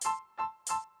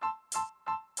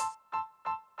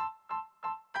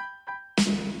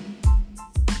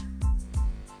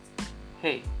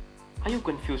Hey, are you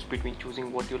confused between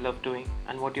choosing what you love doing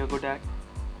and what you're good at?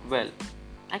 Well,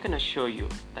 I can assure you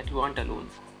that you aren't alone.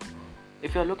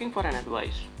 If you're looking for an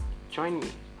advice, join me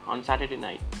on Saturday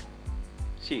night.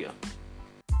 See ya.